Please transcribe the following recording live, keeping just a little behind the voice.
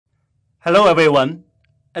Hello everyone.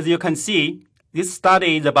 As you can see, this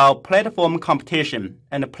study is about platform competition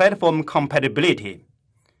and platform compatibility.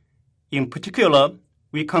 In particular,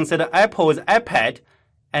 we consider Apple's iPad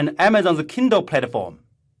and Amazon's Kindle platform.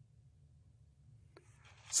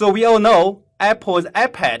 So we all know Apple's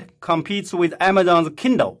iPad competes with Amazon's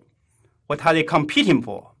Kindle. What are they competing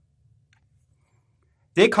for?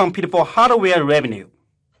 They compete for hardware revenue.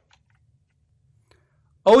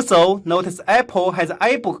 Also, notice Apple has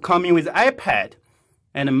iBook coming with iPad,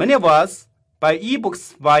 and many of us buy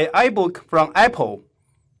ebooks via iBook from Apple.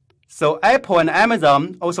 So Apple and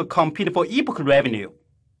Amazon also compete for ebook revenue.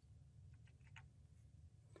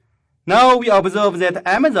 Now we observe that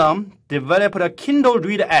Amazon developed a Kindle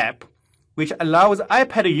Reader app which allows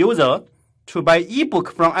iPad users to buy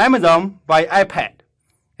ebook from Amazon by iPad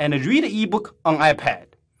and read ebook on iPad.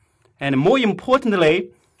 And more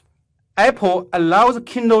importantly, Apple allows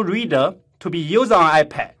Kindle Reader to be used on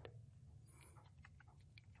iPad.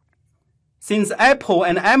 Since Apple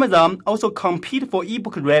and Amazon also compete for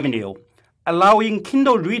ebook revenue, allowing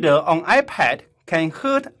Kindle Reader on iPad can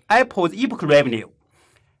hurt Apple's ebook revenue.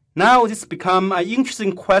 Now this becomes an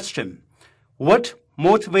interesting question. What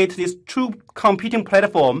motivates these two competing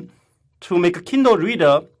platforms to make Kindle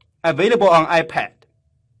Reader available on iPad?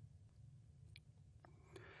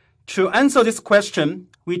 To answer this question,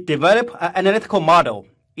 we develop an analytical model.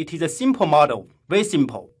 It is a simple model, very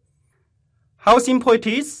simple. How simple it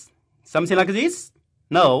is? Something like this?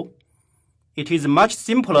 No, it is much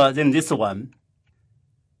simpler than this one.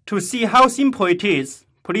 To see how simple it is,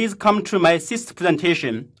 please come to my sixth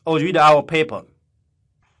presentation or read our paper.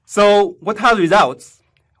 So what are the results?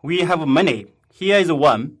 We have many. Here is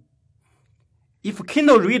one. If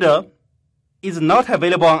Kindle Reader is not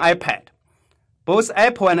available on iPad, both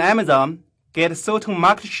Apple and Amazon get certain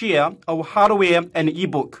market share of hardware and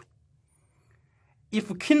ebook.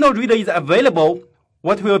 If Kindle Reader is available,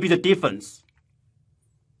 what will be the difference?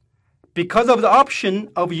 Because of the option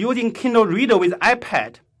of using Kindle Reader with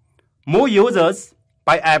iPad, more users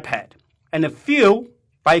buy iPad and few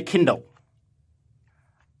buy Kindle.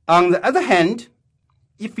 On the other hand,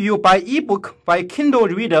 if you buy ebook by Kindle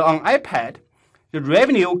Reader on iPad, the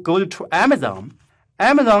revenue goes to Amazon.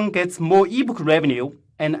 Amazon gets more ebook revenue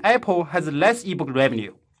and Apple has less ebook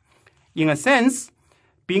revenue. In a sense,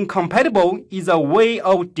 being compatible is a way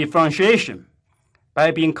of differentiation.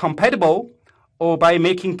 By being compatible, or by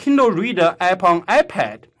making Kindle Reader app on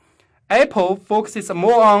iPad, Apple focuses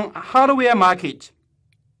more on hardware market,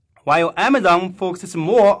 while Amazon focuses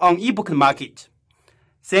more on ebook market.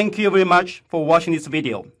 Thank you very much for watching this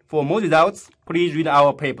video. For more results, please read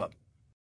our paper.